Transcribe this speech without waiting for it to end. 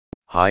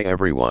Hi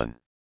everyone.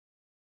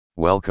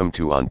 Welcome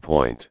to On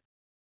Point.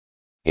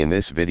 In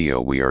this video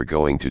we are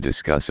going to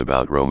discuss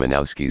about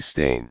Romanowsky's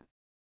stain.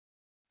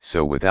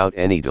 So without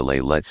any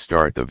delay let's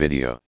start the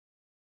video.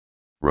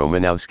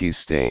 Romanowsky's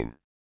stain.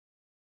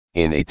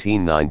 In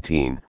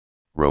 1819,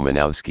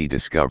 Romanowsky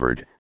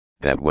discovered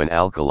that when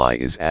alkali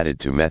is added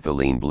to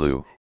methylene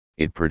blue,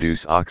 it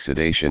produces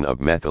oxidation of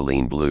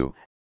methylene blue,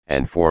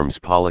 and forms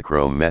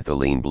polychrome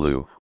methylene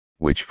blue,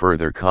 which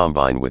further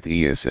combine with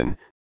eosin,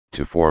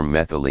 to form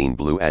methylene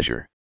blue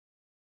azure.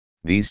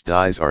 These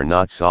dyes are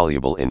not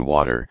soluble in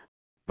water,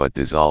 but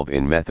dissolve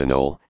in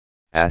methanol,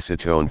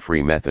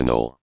 acetone-free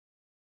methanol.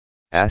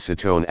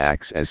 Acetone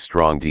acts as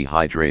strong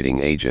dehydrating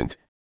agent,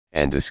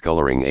 and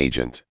discoloring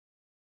agent.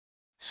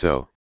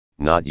 So,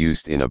 not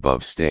used in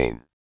above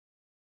stain.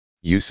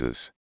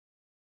 Uses.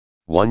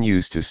 1.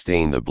 Used to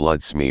stain the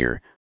blood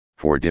smear,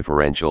 for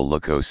differential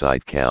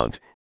leukocyte count,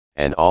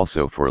 and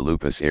also for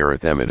lupus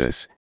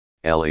erythematosus,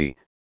 LE,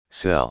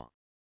 cell.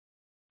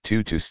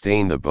 2. To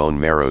stain the bone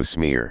marrow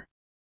smear.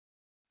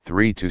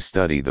 3. To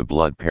study the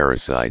blood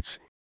parasites,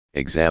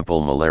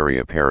 example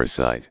malaria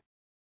parasite.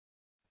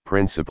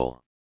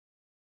 Principle.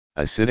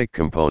 Acidic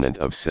component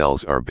of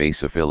cells are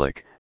basophilic,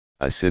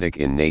 acidic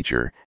in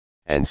nature,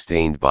 and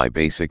stained by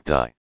basic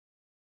dye.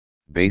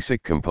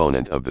 Basic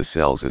component of the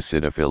cells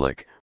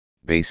acidophilic,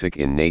 basic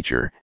in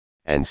nature,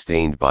 and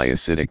stained by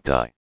acidic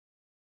dye.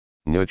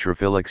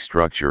 Neutrophilic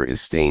structure is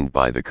stained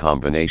by the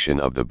combination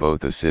of the both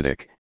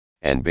acidic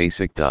and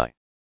basic dye.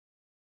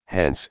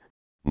 Hence,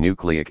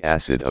 nucleic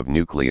acid of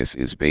nucleus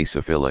is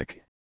basophilic,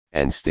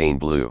 and stain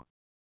blue.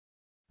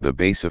 The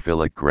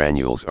basophilic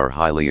granules are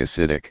highly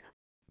acidic,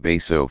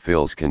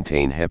 basophils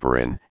contain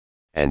heparin,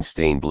 and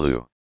stain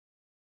blue.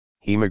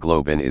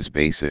 Hemoglobin is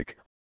basic,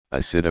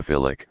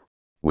 acidophilic,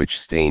 which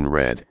stain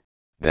red,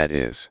 that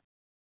is.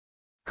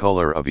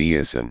 Color of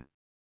eosin.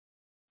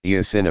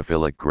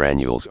 Eosinophilic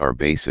granules are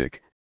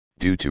basic,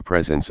 due to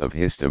presence of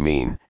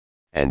histamine,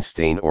 and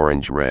stain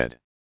orange-red.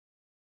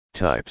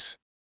 Types.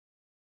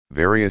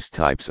 Various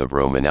types of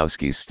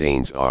Romanowsky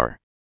stains are: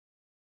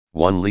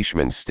 1.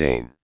 Leishman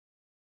stain.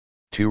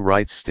 2.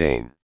 Wright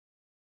stain.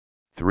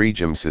 3.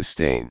 Giemsa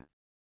stain.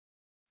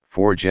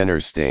 4. Jenner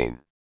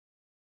stain.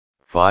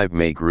 5.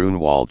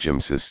 May-Grunwald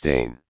Giemsa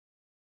stain.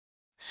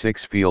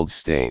 6. Field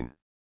stain.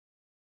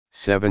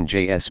 7.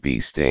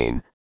 JSB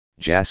stain,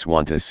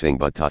 Jaswanta Singh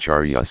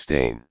Bhattacharya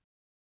stain.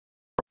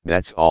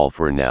 That's all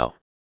for now.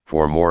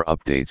 For more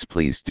updates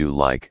please do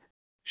like,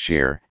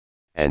 share,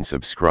 and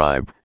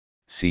subscribe.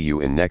 See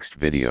you in next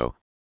video.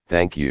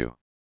 Thank you.